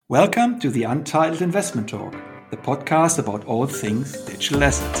Welcome to the Untitled Investment Talk, the podcast about all things digital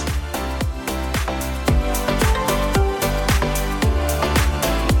assets.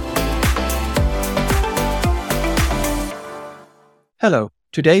 Hello,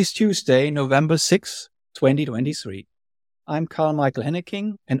 today is Tuesday, November 6th, 2023. I'm Carl Michael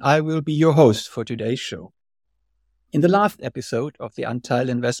Henneking, and I will be your host for today's show. In the last episode of the Untitled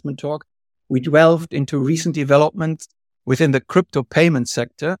Investment Talk, we delved into recent developments within the crypto payment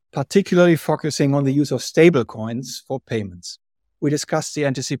sector, particularly focusing on the use of stablecoins for payments. We discussed the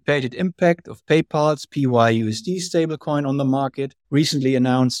anticipated impact of PayPal's PYUSD stablecoin on the market, recently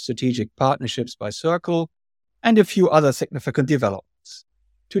announced strategic partnerships by Circle, and a few other significant developments.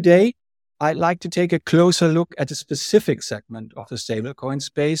 Today, I'd like to take a closer look at a specific segment of the stablecoin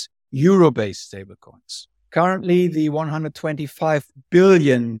space, euro-based stablecoins. Currently, the 125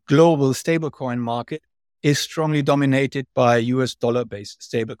 billion global stablecoin market is strongly dominated by US dollar-based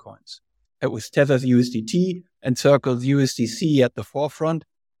stablecoins, with Tether's USDT and Circle's USDC at the forefront,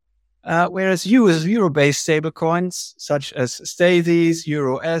 whereas euro-based stablecoins such as Stasis,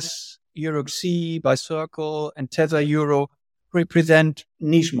 EURS, EURC by Circle, and Tether Euro represent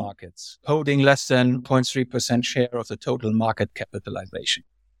niche markets, holding less than 0.3% share of the total market capitalization.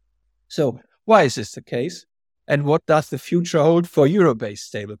 So why is this the case? And what does the future hold for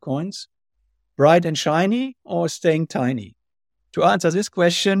euro-based stablecoins? Bright and shiny or staying tiny? To answer this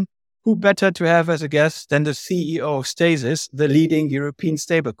question, who better to have as a guest than the CEO of Stasis, the leading European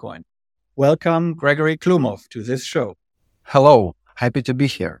stablecoin? Welcome, Gregory Klumov, to this show. Hello, happy to be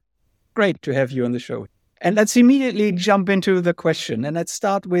here. Great to have you on the show. And let's immediately jump into the question. And let's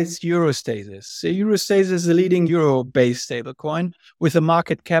start with Eurostasis. So Eurostasis is the leading euro-based stablecoin with a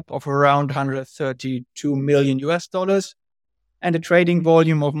market cap of around 132 million US dollars and a trading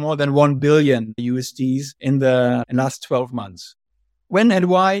volume of more than 1 billion USDs in the last 12 months. When and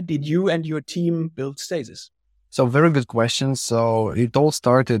why did you and your team build Stasis? So very good question. So it all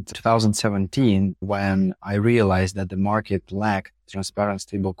started 2017 when I realized that the market lacked transparent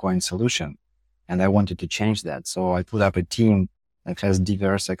stablecoin solution. And I wanted to change that. So I put up a team that has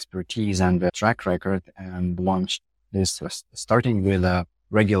diverse expertise and a track record and launched this, starting with a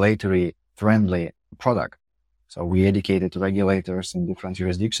regulatory friendly product. So we educated regulators in different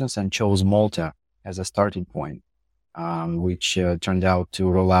jurisdictions and chose Malta as a starting point, which turned out to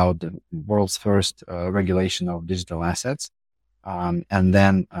roll out the world's first regulation of digital assets. And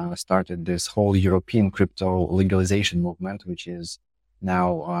then started this whole European crypto legalization movement, which is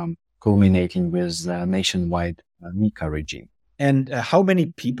now culminating with nationwide MiCA regime. And how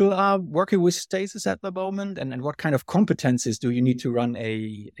many people are working with Stasis at the moment? And what kind of competencies do you need to run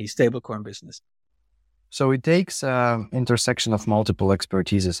a stablecoin business? So it takes intersection of multiple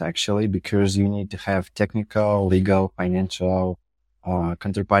expertises, actually, because you need to have technical, legal, financial,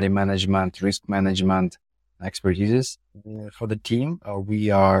 counterparty management, risk management expertises. For the team, we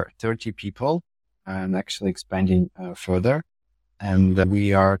are 30 people and actually expanding further. And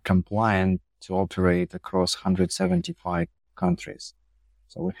we are compliant to operate across 175 countries.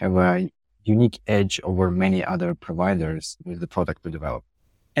 So we have a unique edge over many other providers with the product we develop.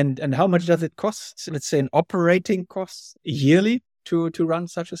 And how much does it cost, let's say, an operating cost yearly to run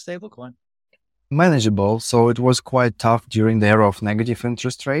such a stablecoin? Manageable. So it was quite tough during the era of negative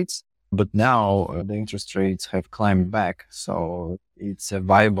interest rates, but now the interest rates have climbed back. So it's a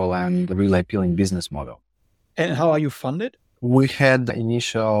viable and really appealing business model. And how are you funded? We had the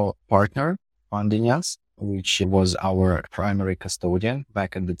initial partner funding us, which was our primary custodian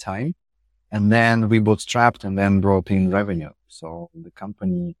back at the time. And then we bootstrapped and then brought in revenue. So the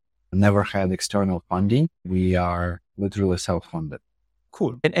company never had external funding. We are literally self-funded.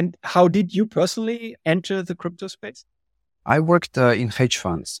 Cool. And how did you personally enter the crypto space? I worked in hedge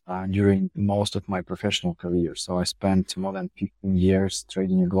funds during most of my professional career. So I spent more than 15 years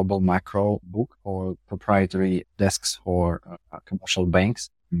trading a global macro book or proprietary desks for commercial banks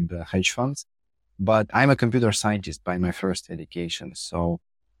and hedge funds. But I'm a computer scientist by my first education. So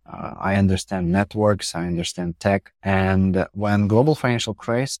I understand networks, I understand tech. And when global financial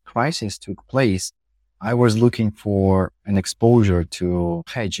crisis took place, I was looking for an exposure to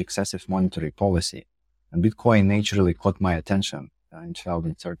hedge excessive monetary policy. And Bitcoin naturally caught my attention in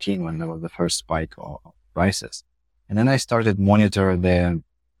 2013 when there was the first spike of prices. And then I started monitor the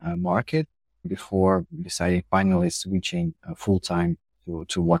market before deciding finally switching full-time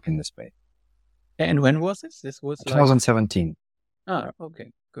to work in the space. And when was this? This was 2017.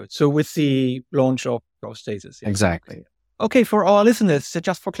 Okay, good. So with the launch of Stasis. Yeah. Exactly. Okay, for our listeners,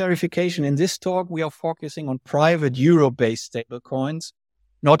 just for clarification, in this talk, we are focusing on private euro-based stablecoins,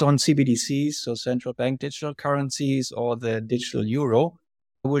 not on CBDCs, so central bank digital currencies or the digital euro.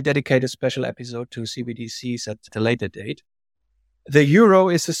 We'll dedicate a special episode to CBDCs at a later date. The euro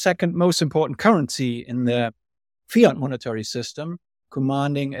is the second most important currency in the fiat monetary system,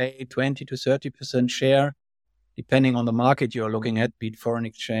 commanding a 20 to 30% share, depending on the market you're looking at, be it foreign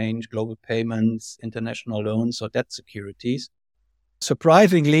exchange, global payments, international loans, or debt securities.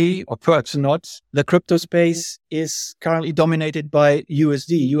 Surprisingly, or perhaps not, the crypto space is currently dominated by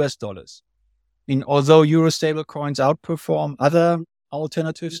USD, US dollars. I mean, although euro stablecoins outperform other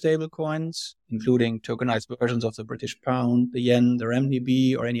alternative stablecoins, including tokenized versions of the British pound, the yen, the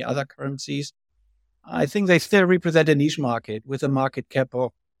renminbi, or any other currencies, I think they still represent a niche market with a market cap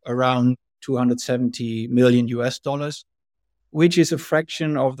of around 270 million US dollars, which is a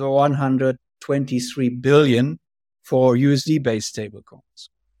fraction of the 123 billion for USD-based stablecoins.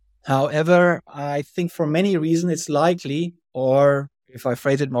 However, I think for many reasons it's likely, or if I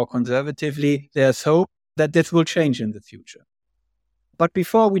phrase it more conservatively, there's hope that this will change in the future. But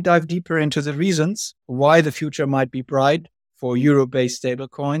before we dive deeper into the reasons why the future might be bright for euro-based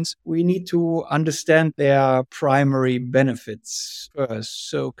stablecoins, we need to understand their primary benefits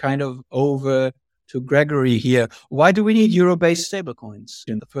first. So kind of over to Gregory here. Why do we need euro-based stablecoins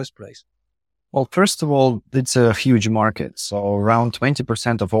in the first place? Well, first of all, it's a huge market. So around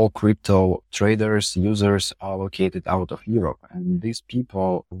 20% of all crypto traders, users are located out of Europe. And these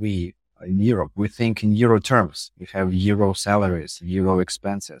people, in Europe, we think in euro terms. We have euro salaries, euro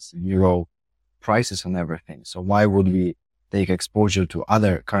expenses, euro prices and everything. So why would we take exposure to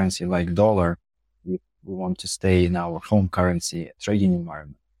other currency like dollar if we want to stay in our home currency trading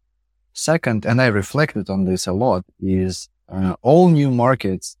environment? Second, and I reflected on this a lot, is all new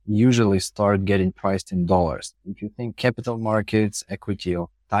markets usually start getting priced in dollars. If you think capital markets, equity of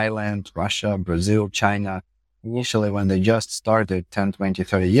Thailand, Russia, Brazil, China, initially when they just started 10, 20,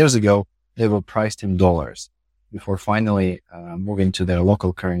 30 years ago, they were priced in dollars before finally moving to their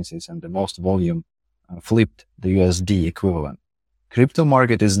local currencies, and the most volume flipped the USD equivalent. Crypto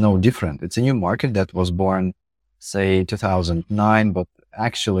market is no different. It's a new market that was born, say, 2009, but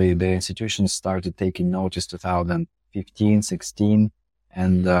actually the institutions started taking notice 2015, 16,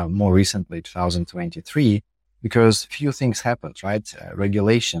 and more recently 2023, because few things happened, right?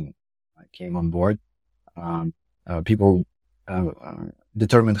 Regulation came on board. People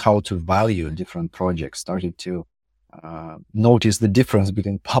determined how to value different projects, started to notice the difference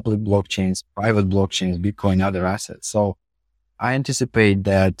between public blockchains, private blockchains, Bitcoin, other assets. So I anticipate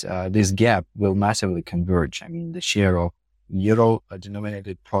that this gap will massively converge. I mean, the share of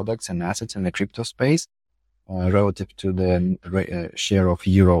euro-denominated products and assets in the crypto space relative to the share of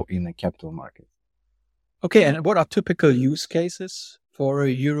euro in the capital market. Okay, and what are typical use cases for a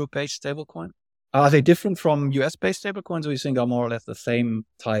euro-based stablecoin? Are they different from US-based stablecoins, or you think are more or less the same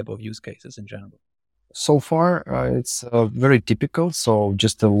type of use cases in general? So far, it's very typical. So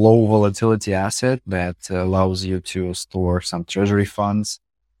just a low volatility asset that allows you to store some treasury funds,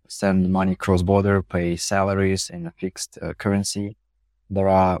 send money cross-border, pay salaries in a fixed currency. There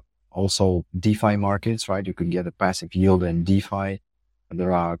are also DeFi markets, right? You could get a passive yield in DeFi.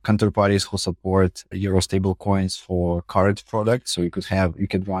 There are counterparties who support euro stablecoins for card products. So you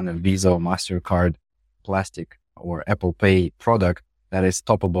could run a Visa or MasterCard plastic or Apple Pay product that is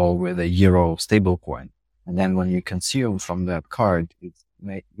toppable with a euro stablecoin. And then when you consume from that card, it's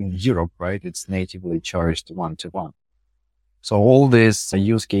made in Europe, right? It's natively charged 1-to-1. So all these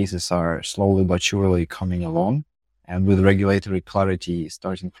use cases are slowly but surely coming along. And with regulatory clarity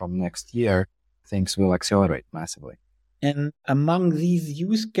starting from next year, things will accelerate massively. And among these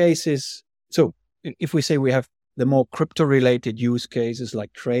use cases, so if we say we have the more crypto-related use cases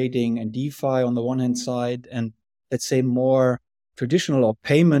like trading and DeFi on the one hand side, and let's say more traditional or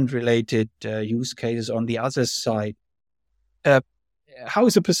payment-related use cases on the other side, how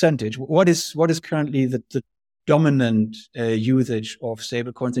is the percentage? What is currently the dominant usage of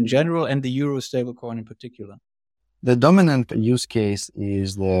stablecoins in general and the euro stablecoin in particular? The dominant use case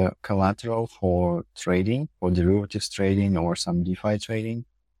is the collateral for trading, for derivatives trading or some DeFi trading,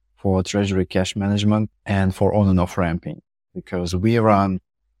 for treasury cash management, and for on and off ramping, because we run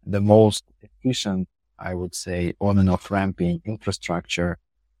the most efficient, I would say, on and off ramping infrastructure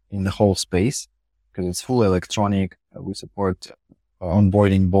in the whole space, because it's fully electronic. We support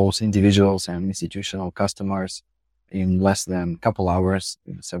onboarding both individuals and institutional customers in less than a couple hours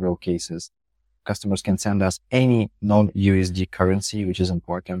in several cases. Customers can send us any non-USD currency, which is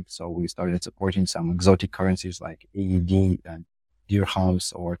important. So we started supporting some exotic currencies like AED and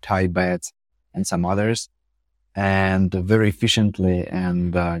dirhams or Thai bahts and some others. And very efficiently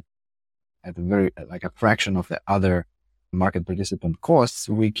and at a fraction of the other market participant costs,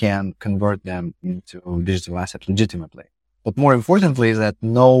 we can convert them into digital asset legitimately. But more importantly is that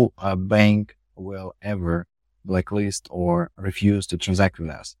no bank will ever blacklist or refuse to transact with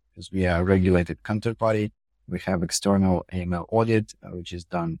us because we are a regulated counterparty. We have external AML audit, which is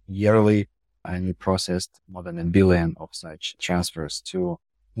done yearly, and we processed more than 1 billion of such transfers to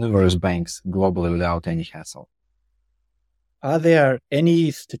numerous banks globally without any hassle. Are there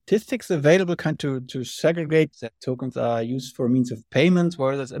any statistics available to segregate that tokens are used for means of payments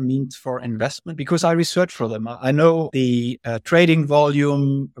versus a means for investment? Because I researched for them. I know the trading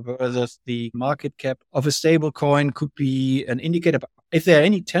volume versus the market cap of a stablecoin could be an indicator. But is there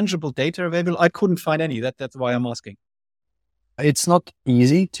any tangible data available? I couldn't find any. That's why I'm asking. It's not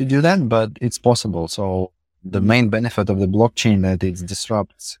easy to do that, but it's possible. So the main benefit of the blockchain that it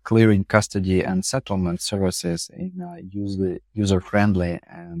disrupts clearing, custody, and settlement services in a user-friendly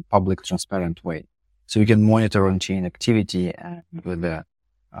and public transparent way. So you can monitor on-chain activity and with a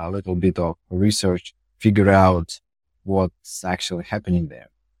little bit of research, figure out what's actually happening there,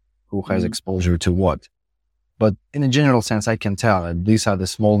 who has exposure to what. But in a general sense, I can tell that these are the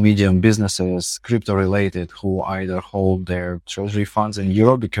small, medium businesses, crypto-related, who either hold their treasury funds in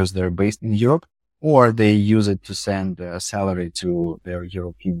Europe because they're based in Europe, or they use it to send a salary to their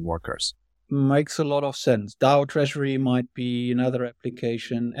European workers. Makes a lot of sense. DAO Treasury might be another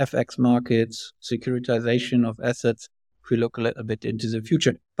application, FX markets, securitization of assets, if we look a little bit into the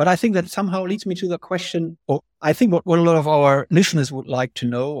future. But I think that somehow leads me to the question, or I think what a lot of our listeners would like to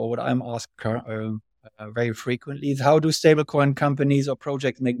know, or what I'm asked very frequently, is how do stablecoin companies or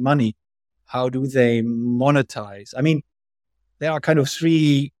projects make money? How do they monetize? I mean, there are kind of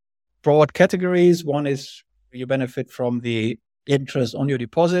three broad categories. One is you benefit from the interest on your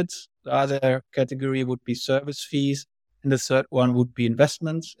deposits. The other category would be service fees. And the third one would be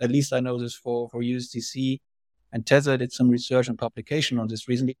investments. At least I know this for USDC. And Tether did some research and publication on this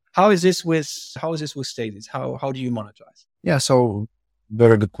recently. How is this with Stasis? How do you monetize? Yeah, so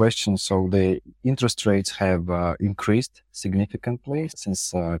very good question. So the interest rates have increased significantly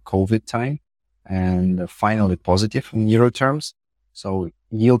since COVID time and finally positive in euro terms. So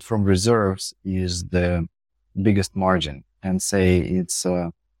yield from reserves is the biggest margin, and say it's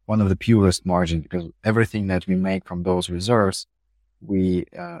one of the purest margins because everything that we make from those reserves, we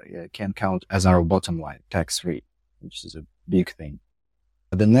can count as our bottom line, tax-free, which is a big thing.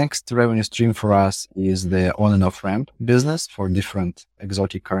 The next revenue stream for us is the on and off ramp business for different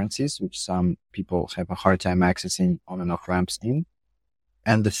exotic currencies, which some people have a hard time accessing on and off ramps in.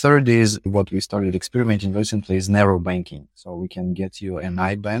 And the third is what we started experimenting recently is narrow banking. So we can get you an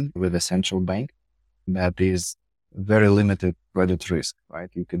IBAN with a central bank that is very limited credit risk, right?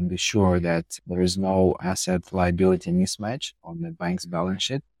 You can be sure that there is no asset liability mismatch on the bank's balance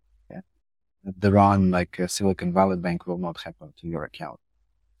sheet. Yeah. The run like a Silicon Valley Bank will not happen to your account.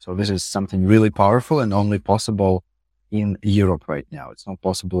 So this is something really powerful and only possible in Europe right now. It's not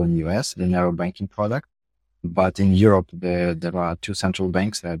possible in US, the narrow banking product. But in Europe, there are two central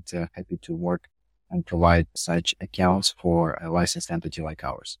banks that are happy to work and provide such accounts for a licensed entity like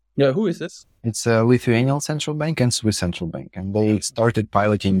ours. Yeah, who is this? It's a Lithuanian central bank and Swiss central bank. And they started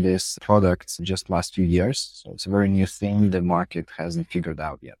piloting this product just last few years. So it's a very new thing the market hasn't figured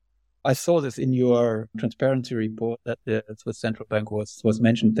out yet. I saw this in your transparency report that the Swiss central bank was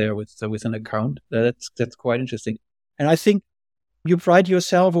mentioned there with an account. That's quite interesting. And I think you pride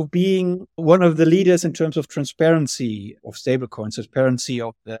yourself of being one of the leaders in terms of transparency of stablecoins, transparency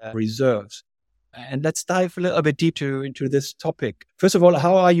of the reserves. And let's dive a little bit deeper into this topic. First of all,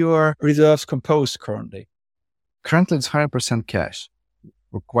 how are your reserves composed currently? Currently, it's 100% cash.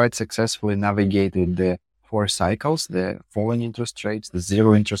 We're quite successfully navigated the 4 cycles, the falling interest rates, the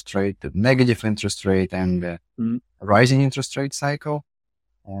zero interest rate, the negative interest rate, and the rising interest rate cycle.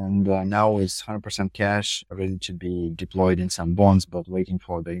 And now it's 100% cash, ready to be deployed in some bonds, but waiting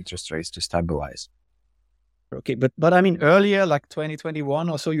for the interest rates to stabilize. Okay, but I mean earlier, like 2021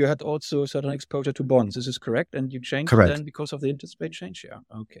 or so, you had also certain exposure to bonds. This is correct, and you changed then because of the interest rate change. Yeah.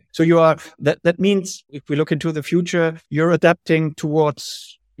 Okay. So you are that means if we look into the future, you're adapting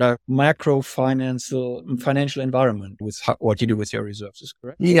towards the macro financial environment with what you do with your reserves. Is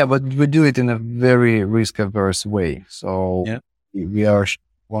correct? Yeah, but we do it in a very risk-averse way. So we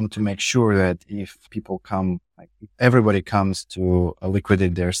want to make sure that if people come, like if everybody comes to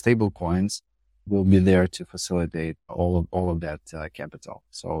liquidate their stable coins, we'll be there to facilitate all of that capital.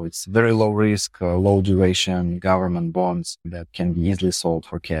 So it's very low risk, low duration government bonds that can be easily sold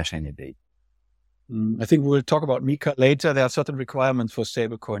for cash any day. I think we'll talk about MiCA later. There are certain requirements for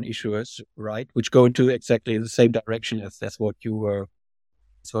stablecoin issuers, right, which go into exactly the same direction as that's what you were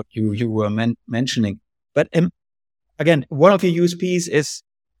mentioning. But again, one of your USPs is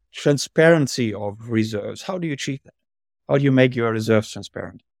transparency of reserves. How do you achieve that? How do you make your reserves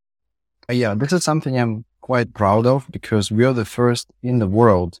transparent? Yeah, this is something I'm quite proud of because we are the first in the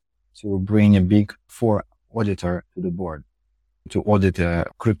world to bring a big four auditor to the board to audit a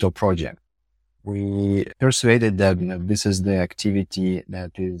crypto project. We persuaded that this is the activity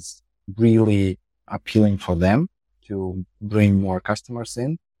that is really appealing for them to bring more customers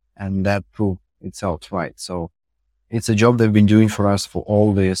in, and that proved itself right. So it's a job they've been doing for us for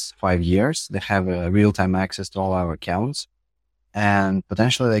all these 5 years. They have a real-time access to all our accounts, and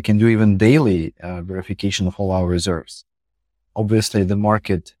potentially they can do even daily verification of all our reserves. Obviously, the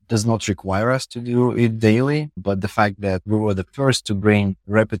market does not require us to do it daily, but the fact that we were the first to bring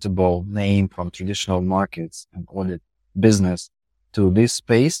reputable name from traditional markets and audit business to this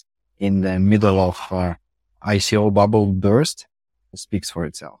space in the middle of ICO bubble burst speaks for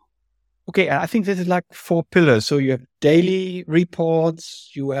itself. Okay, I think this is like 4 pillars. So you have daily reports,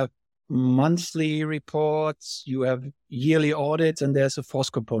 you have monthly reports, you have yearly audits, and there's a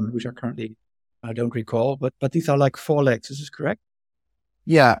 4th component, which I don't recall, but these are like 4 legs. Is this correct?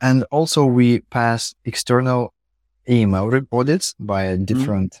 Yeah, and also we pass external AML audits by a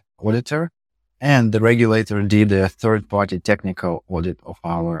different auditor, and the regulator did a third-party technical audit of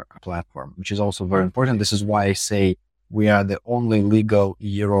our platform, which is also very important. This is why I say we are the only legal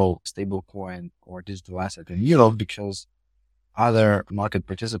euro stablecoin or digital asset in Europe, because other market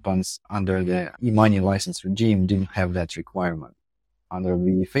participants under the e-money license regime didn't have that requirement. Under the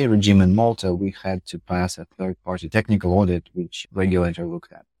VFA regime in Malta, we had to pass a third-party technical audit, which regulator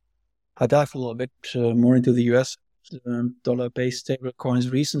looked at. I dived a little bit more into the US dollar-based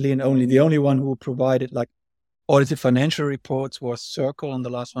stablecoins recently, and the only one who provided like audited financial reports was Circle, and the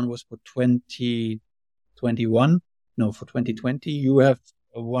last one was for 2021. No, for 2020. You have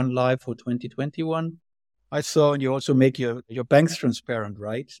one live for 2021. I saw, and you also make your banks transparent,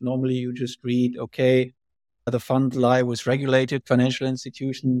 right? Normally you just read, okay, the fund lie with regulated financial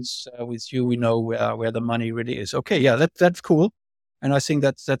institutions. With you, we know where the money really is. Okay, yeah, that's cool. And I think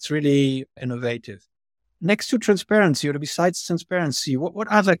that's really innovative. Next to transparency, or besides transparency, what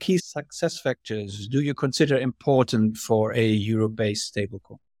other key success factors do you consider important for a euro-based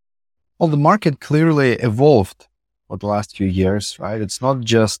stablecoin? Well, the market clearly evolved for the last few years, right? It's not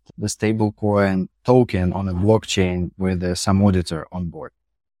just the stablecoin token on a blockchain with some auditor on board.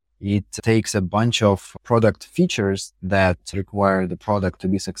 It takes a bunch of product features that require the product to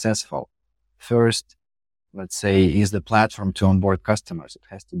be successful. First, let's say, is the platform to onboard customers. It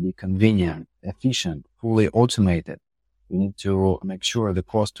has to be convenient, efficient, fully automated. You need to make sure the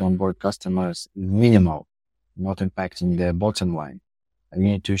cost to onboard customers is minimal, not impacting the bottom line. You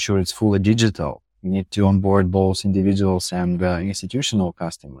need to ensure it's fully digital. You need to onboard both individuals and institutional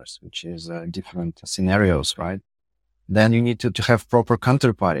customers, which is different scenarios, right? Then you need to have proper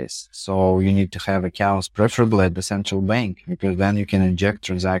counterparties. So you need to have accounts preferably at the central bank, because then you can inject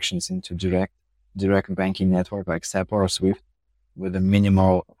transactions into direct banking network like SEPA or SWIFT with a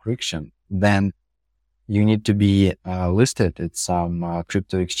minimal friction. Then you need to be listed at some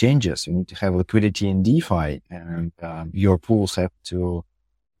crypto exchanges. You need to have liquidity in DeFi, and your pools have to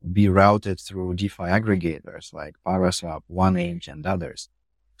be routed through DeFi aggregators like Paraswap, OneInch, and others.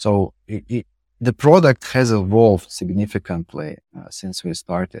 So the product has evolved significantly since we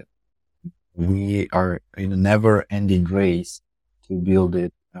started. We are in a never-ending race to build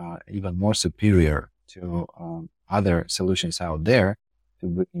it even more superior to other solutions out there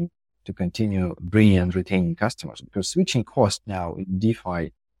to continue bringing and retaining customers. Because switching cost now in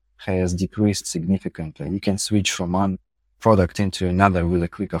DeFi has decreased significantly. You can switch from one product into another with a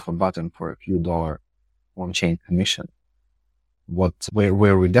click of a button for a few dollar on-chain commission.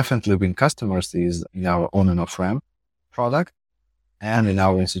 Where we definitely win customers is in our on and off ramp product and in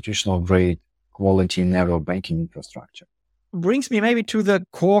our institutional grade quality narrow banking infrastructure. Brings me maybe to the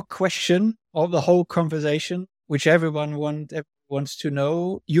core question of the whole conversation, which everyone wants to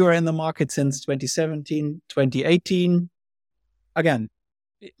know. You are in the market since 2017, 2018. Again,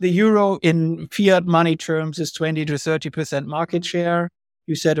 the euro in fiat money terms is 20 to 30% market share.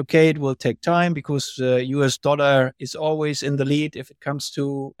 You said, okay, it will take time because US dollar is always in the lead if it comes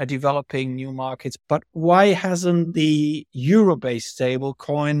to developing new markets. But why hasn't the euro-based stable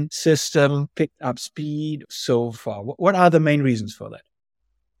coin system picked up speed so far? What are the main reasons for that?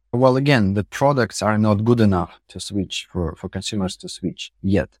 Well, again, the products are not good enough to switch for consumers to switch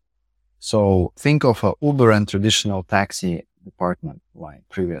yet. So think of Uber and traditional taxi department line,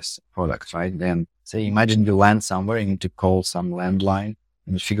 previous products, right? Then say, imagine you land somewhere, you need to call some landline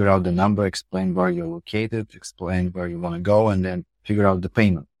and figure out the number, explain where you're located, explain where you want to go, and then figure out the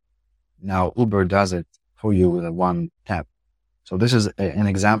payment. Now Uber does it for you with a one tap. So this is an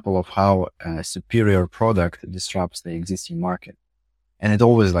example of how a superior product disrupts the existing market. And it's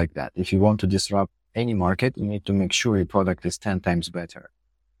always like that. If you want to disrupt any market, you need to make sure your product is 10 times better.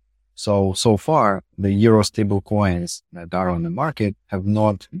 So far, the euro stable coins that are on the market have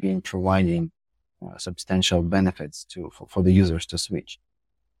not been providing substantial benefits for the users to switch.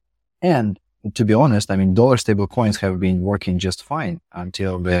 And to be honest, I mean, dollar stable coins have been working just fine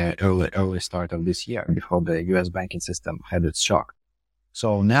until the early start of this year, before the US banking system had its shock.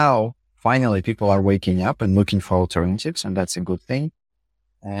 So now, finally, people are waking up and looking for alternatives, and that's a good thing.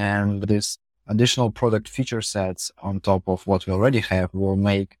 And this additional product feature sets on top of what we already have will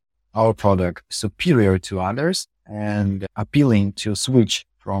make our product superior to others and appealing to switch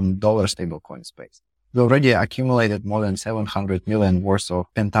from dollar stablecoin space. We already accumulated more than 700 million worth of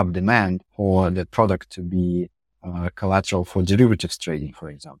pent-up demand for the product to be collateral for derivatives trading, for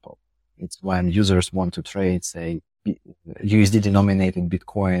example. It's when users want to trade, say, USD-denominated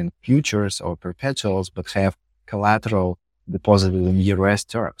Bitcoin futures or perpetuals, but have collateral deposited in US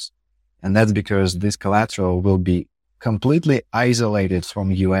terms. And that's because this collateral will be completely isolated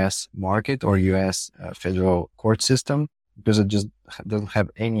from US market or US federal court system, because it just doesn't have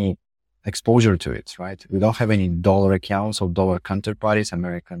any exposure to it, right? We don't have any dollar accounts or dollar counterparties,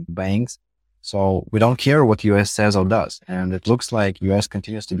 American banks. So we don't care what US says or does. And it looks like US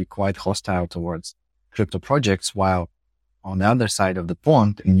continues to be quite hostile towards crypto projects, while on the other side of the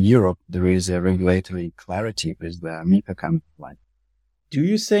pond in Europe, there is a regulatory clarity with the MiCA coming line. Do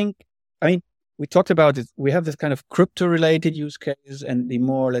you think, I mean, we talked about it, we have this kind of crypto related use case and the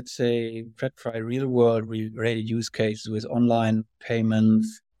more, let's say, TradFi real world related use cases with online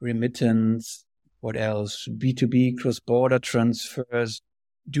payments, remittance, what else? B2B cross-border transfers.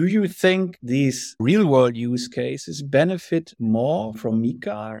 Do you think these real-world use cases benefit more from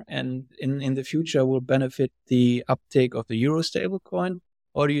MiCA and in the future will benefit the uptake of the euro stablecoin?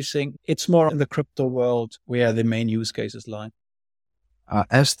 Or do you think it's more in the crypto world where the main use cases lie?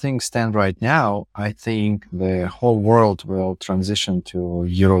 As things stand right now, I think the whole world will transition to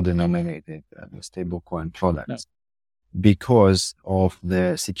euro-denominated stablecoin products. Because of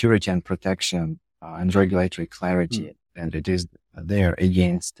the security and protection and regulatory clarity, and it is there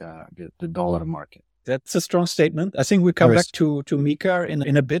against the dollar market. That's a strong statement. I think we'll come back to MiCA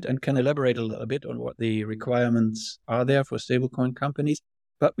in a bit and can elaborate a little bit on what the requirements are there for stablecoin companies.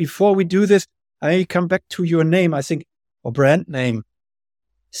 But before we do this, I come back to your name, I think, or brand name.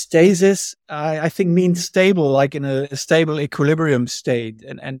 Stasis, I think, means stable, like in a stable equilibrium state.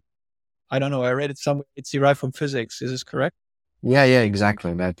 And I don't know, I read it somewhere. It's derived from physics. Is this correct? Yeah,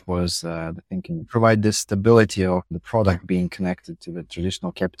 exactly. That was the thinking. Provide the stability of the product being connected to the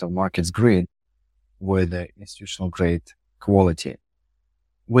traditional capital markets grid with the institutional grade quality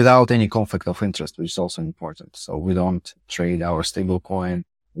without any conflict of interest, which is also important. So we don't trade our stablecoin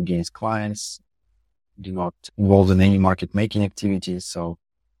against clients, do not involve in any market making activities. So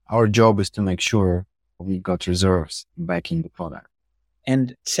our job is to make sure we got reserves backing the product.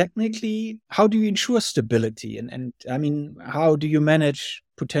 And technically, how do you ensure stability? And I mean, how do you manage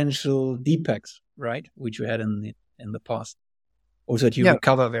potential defects, right? Which you had in the past. Also that you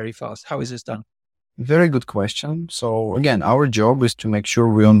recover very fast. How is this done? Very good question. So again, our job is to make sure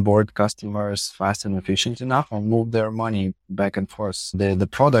we onboard customers fast and efficient enough and move their money back and forth. The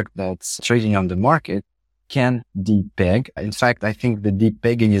product that's trading on the market can depeg. In fact, I think the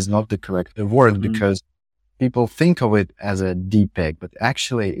depegging is not the correct word because people think of it as a depeg, but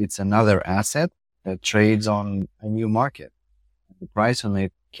actually it's another asset that trades on a new market. The price on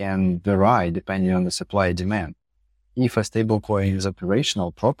it can vary depending on the supply and demand. If a stablecoin is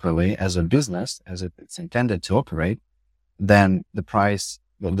operational properly as a business, as it's intended to operate, then the price,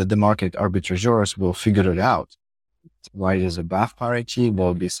 the market arbitrageurs will figure it out. Right as above parity,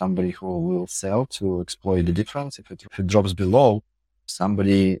 will be somebody who will sell to exploit the difference. If it drops below,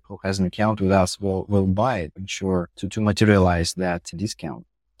 somebody who has an account with us will buy it, ensure to materialize that discount.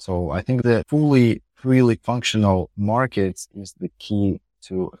 So I think the fully, freely functional markets is the key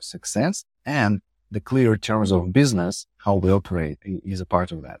to success, and the clear terms of business, how we operate, is a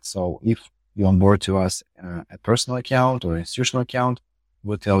part of that. So if you onboard to us a personal account or institutional account,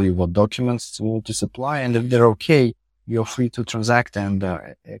 we'll tell you what documents to supply, and if they're okay, you're free to transact and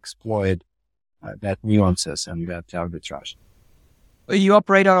exploit that nuances and that arbitrage. You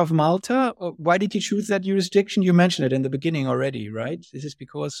operate out of Malta. Why did you choose that jurisdiction? You mentioned it in the beginning already, right? Is this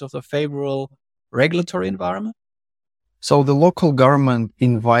because of the favorable regulatory environment? So the local government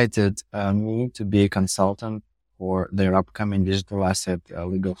invited me to be a consultant for their upcoming digital asset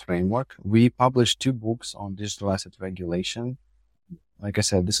legal framework. We published 2 books on digital asset regulation like I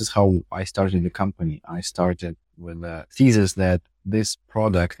said, this is how I started the company. I started with the thesis that this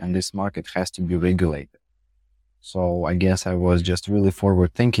product and this market has to be regulated. So I guess I was just really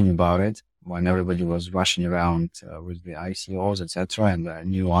forward thinking about it when everybody was rushing around with the ICOs, etc., and the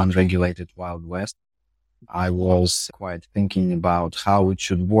new unregulated Wild West. I was quite thinking about how it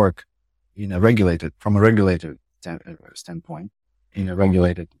should work from a regulated standpoint, in a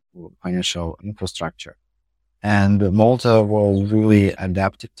regulated financial infrastructure. And Malta was really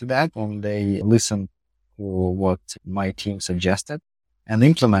adaptive to that, and they listened to what my team suggested and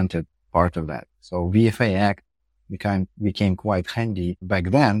implemented part of that. So VFA Act became quite handy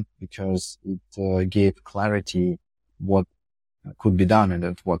back then because it gave clarity what could be done and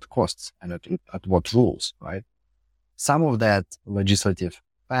at what costs and at what rules, right? Some of that legislative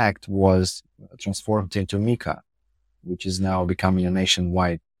fact was transformed into MiCA, which is now becoming a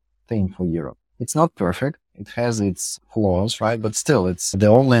nationwide thing for Europe. It's not perfect. It has its flaws, right? But still, it's the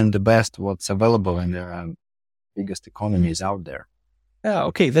only and the best what's available in the biggest economies out there. Yeah,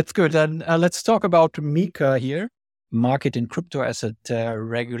 okay, that's good. And let's talk about MiCA here, Market in Crypto Asset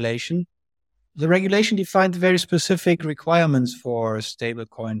Regulation. The regulation defines very specific requirements for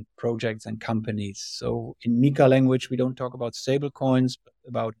stablecoin projects and companies. So in MiCA language, we don't talk about stablecoins, but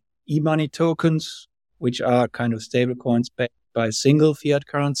about e-money tokens, which are kind of stablecoins backed by a single fiat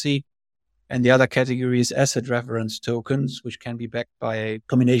currency. And the other category is asset reference tokens, which can be backed by a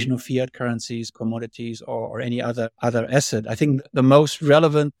combination of fiat currencies, commodities, or any other asset. I think the most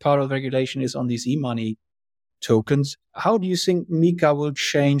relevant part of the regulation is on these e-money tokens. How do you think MiCA will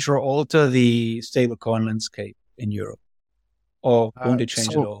change or alter the stablecoin landscape in Europe? Or won't it change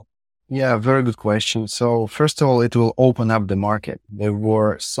at all? Yeah, very good question. So first of all, it will open up the market. There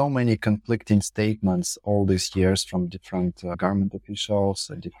were so many conflicting statements all these years from different government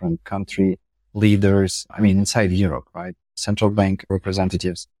officials, different country leaders. I mean, inside Europe, right? Central bank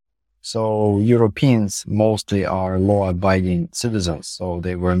representatives. So Europeans mostly are law-abiding citizens. So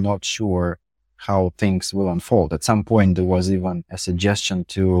they were not sure how things will unfold. At some point, there was even a suggestion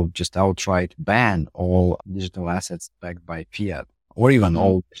to just outright ban all digital assets backed by fiat, or even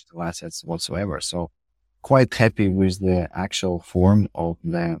all digital assets whatsoever. So quite happy with the actual form of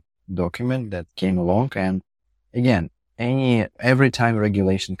the document that came along. And again, every time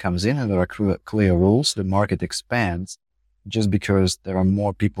regulation comes in and there are clear rules, the market expands just because there are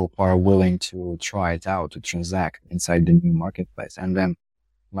more people who are willing to try it out, to transact inside the new marketplace. And then,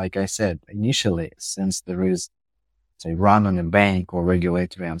 like I said, initially, since there is, say, run on a bank or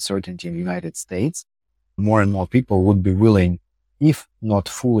regulatory uncertainty in the United States, more and more people would be willing, if not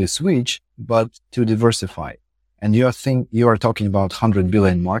fully switch, but to diversify. And you are talking about 100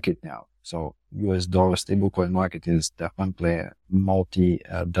 billion market now. So US dollar stablecoin market is definitely a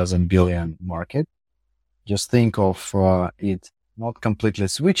multi-dozen billion market. Just think of it not completely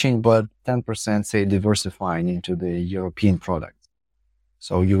switching, but 10%, say, diversifying into the European product.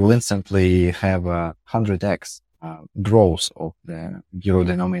 So you will instantly have a 100x growth of the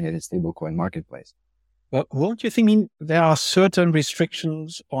euro-denominated stablecoin marketplace. Well, won't you think there are certain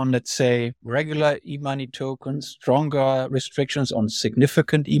restrictions on, let's say, regular e-money tokens, stronger restrictions on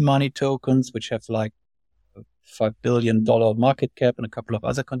significant e-money tokens, which have like $5 billion market cap and a couple of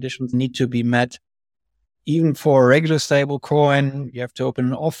other conditions need to be met? Even for a regular stable coin, you have to open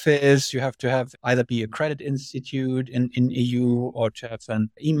an office, you have to have either be a credit institute in EU or to have an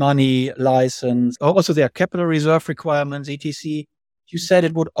e-money license. Also, there are capital reserve requirements, etc. You said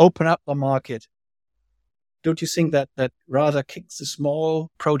it would open up the market. Don't you think that rather kicks the small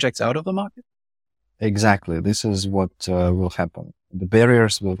projects out of the market? Exactly. This is what will happen. The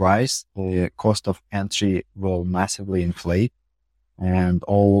barriers will rise. The cost of entry will massively inflate. And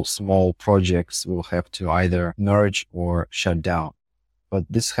all small projects will have to either merge or shut down. But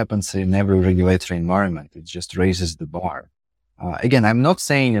this happens in every regulatory environment. It just raises the bar. Again, I'm not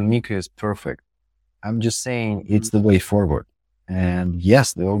saying MiCA is perfect. I'm just saying it's the way forward. And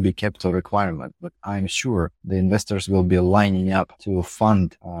yes, there will be capital requirement, but I'm sure the investors will be lining up to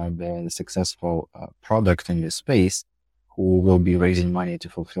fund the successful product in this space who will be raising money to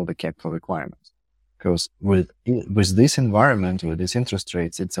fulfill the capital requirements. Because with this environment, with these interest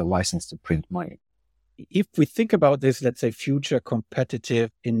rates, it's a license to print money. If we think about this, let's say, future competitive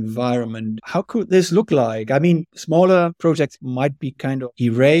environment, how could this look like? I mean, smaller projects might be kind of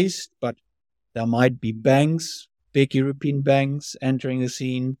erased, but there might be banks, big European banks entering the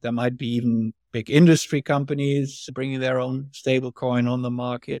scene. There might be even big industry companies bringing their own stable coin on the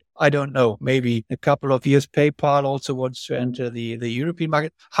market. I don't know. Maybe a couple of years, PayPal also wants to enter the European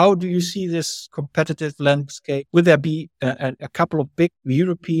market. How do you see this competitive landscape? Will there be a couple of big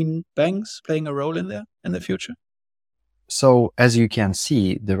European banks playing a role in there in the future? So as you can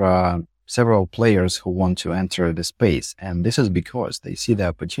see, there are several players who want to enter the space. And this is because they see the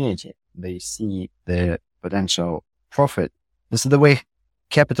opportunity. They see the potential profit. This is the way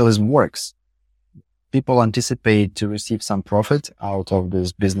capitalism works. People anticipate to receive some profit out of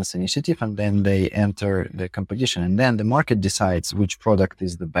this business initiative, and then they enter the competition. And then the market decides which product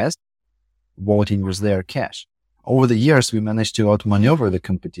is the best, voting with their cash. Over the years, we managed to outmaneuver the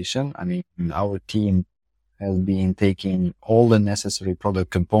competition. I mean, our team has been taking all the necessary product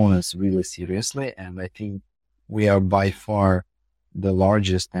components really seriously. And I think we are by far the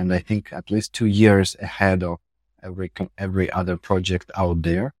largest, and I think at least 2 years ahead of every other project out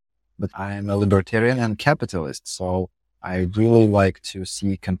there. But I am a libertarian and capitalist, so I really like to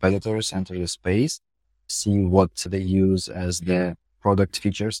see competitors enter the space, see what they use as the product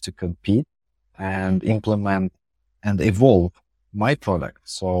features to compete, and implement and evolve my product.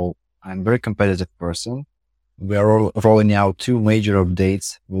 So I'm a very competitive person. We are rolling out 2 major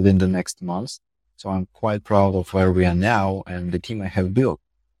updates within the next month. So I'm quite proud of where we are now and the team I have built.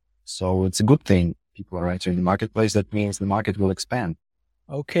 So it's a good thing. People are entering the marketplace. That means the market will expand.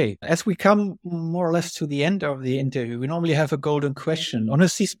 Okay. As we come more or less to the end of the interview, we normally have a golden question.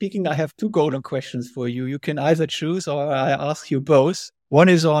 Honestly speaking, I have 2 golden questions for you. You can either choose or I ask you both. One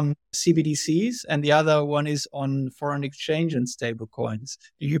is on CBDCs and the other one is on foreign exchange and stablecoins.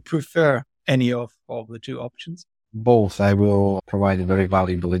 Do you prefer any of the 2 options? Both. I will provide a very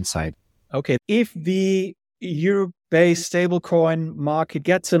valuable insight. Okay. If the euro-based stablecoin market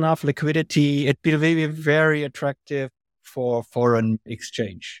gets enough liquidity, it will be very attractive for foreign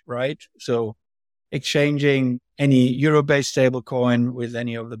exchange, right? So exchanging any euro-based stablecoin with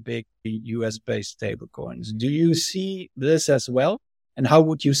any of the big US-based stablecoins. Do you see this as well? And how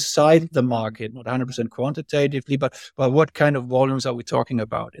would you size the market? Not 100% quantitatively, but what kind of volumes are we talking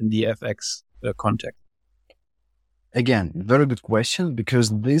about in the FX context? Again, very good question, because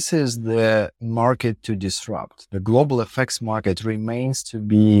this is the market to disrupt. The global FX market remains to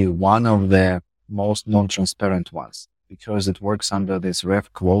be one of the most non-transparent ones, because it works under this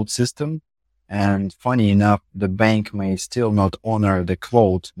ref quote system. And funny enough, the bank may still not honor the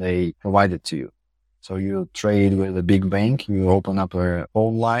quote they provided to you. So you trade with a big bank, you open up a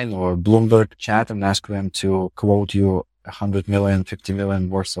phone line or Bloomberg chat and ask them to quote you 100 million, 50 million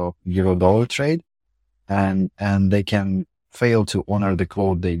worth of euro-dollar trade. And they can fail to honor the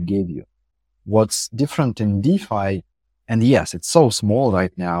quote they gave you. What's different in DeFi, and yes, it's so small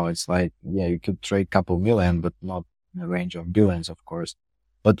right now. It's like, yeah, you could trade a couple million, but not in a range of billions, of course.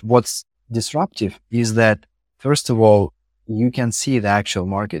 But what's disruptive is that, first of all, you can see the actual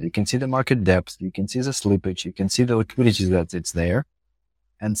market. You can see the market depth. You can see the slippage. You can see the liquidity that it's there.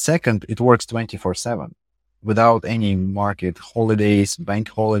 And second, it works 24/7 without any market holidays, bank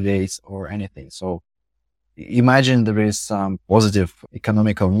holidays, or anything. So imagine there is some positive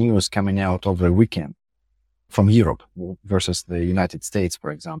economical news coming out over a weekend from Europe versus the United States,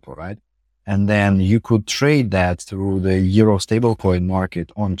 for example, right? And then you could trade that through the euro stablecoin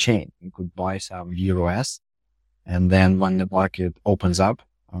market on chain. You could buy some EURS. And then when the market opens up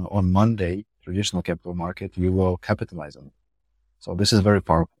on Monday, traditional capital market, you will capitalize on it. So this is very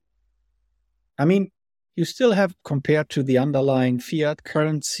powerful. I mean, you still have, compared to the underlying fiat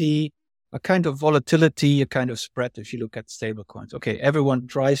currency, a kind of volatility, a kind of spread if you look at stablecoins. Okay, everyone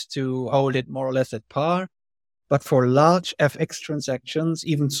tries to hold it more or less at par, but for large FX transactions,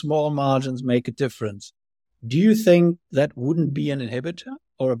 even small margins make a difference. Do you think that wouldn't be an inhibitor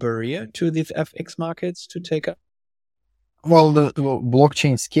or a barrier to these FX markets to take up? Well, the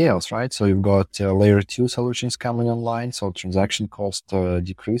blockchain scales, right? So you've got layer 2 solutions coming online, so transaction cost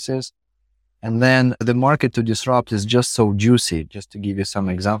decreases. And then the market to disrupt is just so juicy. Just to give you some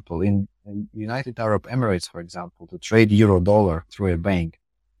example, in United Arab Emirates, for example, to trade euro dollar through a bank,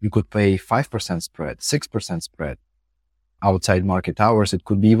 you could pay 5% spread, 6% spread. Outside market hours, it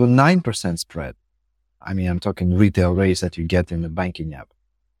could be even 9% spread. I mean, I'm talking retail rates that you get in the banking app.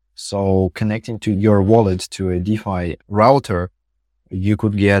 So connecting to your wallet to a DeFi router, you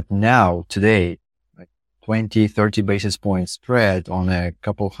could get now, today, 20, 30 basis points spread on a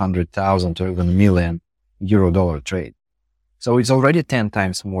couple 100,000 or even million euro-dollar trade. So it's already 10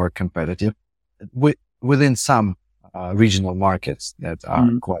 times more competitive within some regional markets that are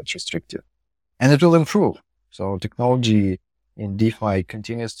quite restrictive. And it will improve. So technology in DeFi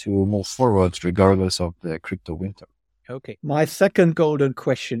continues to move forward regardless of the crypto winter. Okay. My second golden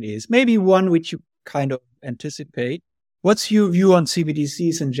question is maybe one which you kind of anticipate. What's your view on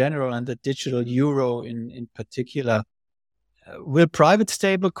CBDCs in general and the digital euro in particular? Will private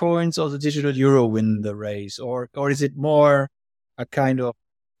stablecoins or the digital euro win the race? Or is it more a kind of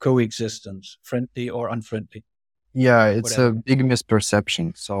coexistence, friendly or unfriendly? Yeah, it's whatever. a big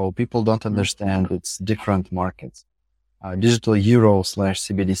misperception. So people don't understand it's different markets. Digital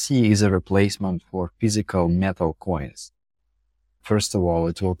euro/CBDC is a replacement for physical metal coins. First of all,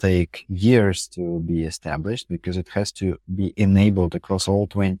 it will take years to be established because it has to be enabled across all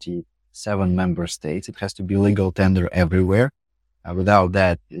 27 member states. It has to be legal tender everywhere. Without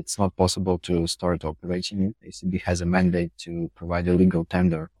that, it's not possible to start operating it. ECB has a mandate to provide a legal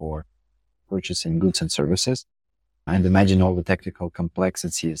tender for purchasing goods and services. And imagine all the technical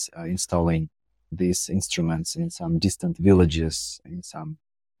complexities installing these instruments in some distant villages, in some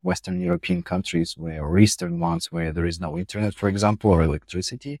Western European countries or Eastern ones where there is no internet, for example, or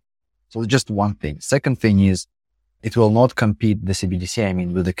electricity. So just one thing. Second thing is it will not compete the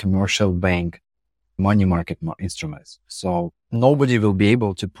CBDC, with the commercial bank money market instruments. So nobody will be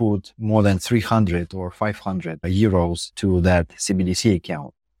able to put more than 300 or 500 euros to that CBDC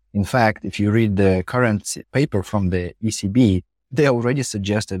account. In fact, if you read the current paper from the ECB, they already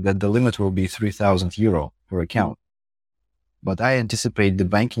suggested that the limit will be 3,000 euro per account. But I anticipate the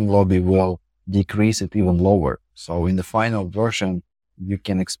banking lobby will decrease it even lower. So in the final version, you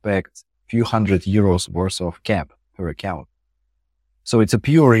can expect a few hundred euros worth of cap per account. So it's a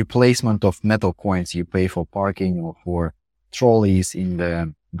pure replacement of metal coins you pay for parking or for trolleys in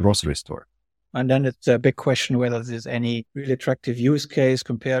the grocery store. And then it's a big question whether there's any really attractive use case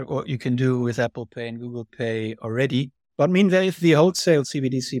compared what you can do with Apple Pay and Google Pay already. But there is the wholesale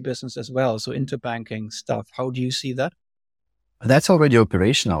CBDC business as well. So interbanking stuff. How do you see that? That's already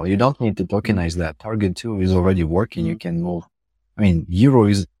operational. You don't need to tokenize that. Target 2 is already working. You can move.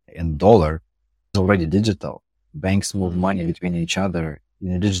 Euro and dollar is already digital. Banks move money between each other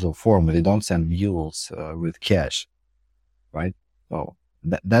in a digital form. They don't send mules with cash, right? So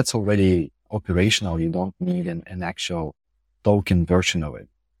that's already operational. You don't need an actual token version of it.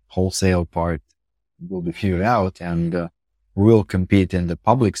 Wholesale part will be figured out and will compete in the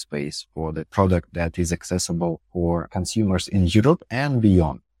public space for the product that is accessible for consumers in Europe and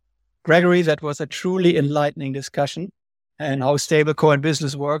beyond. Gregory, that was a truly enlightening discussion and how stablecoin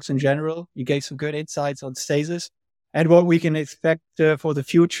business works in general. You gave some good insights on Stasis and what we can expect for the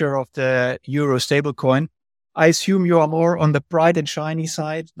future of the euro stablecoin. I assume you are more on the bright and shiny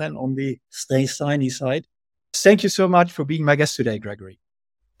side than on the stay shiny side. Thank you so much for being my guest today, Gregory.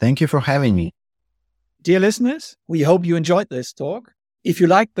 Thank you for having me. Dear listeners, we hope you enjoyed this talk. If you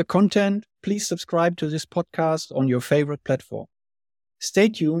liked the content, please subscribe to this podcast on your favorite platform. Stay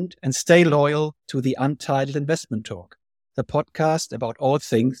tuned and stay loyal to the Untitled Investment Talk, the podcast about all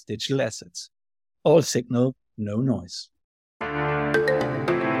things digital assets. All signal, no noise.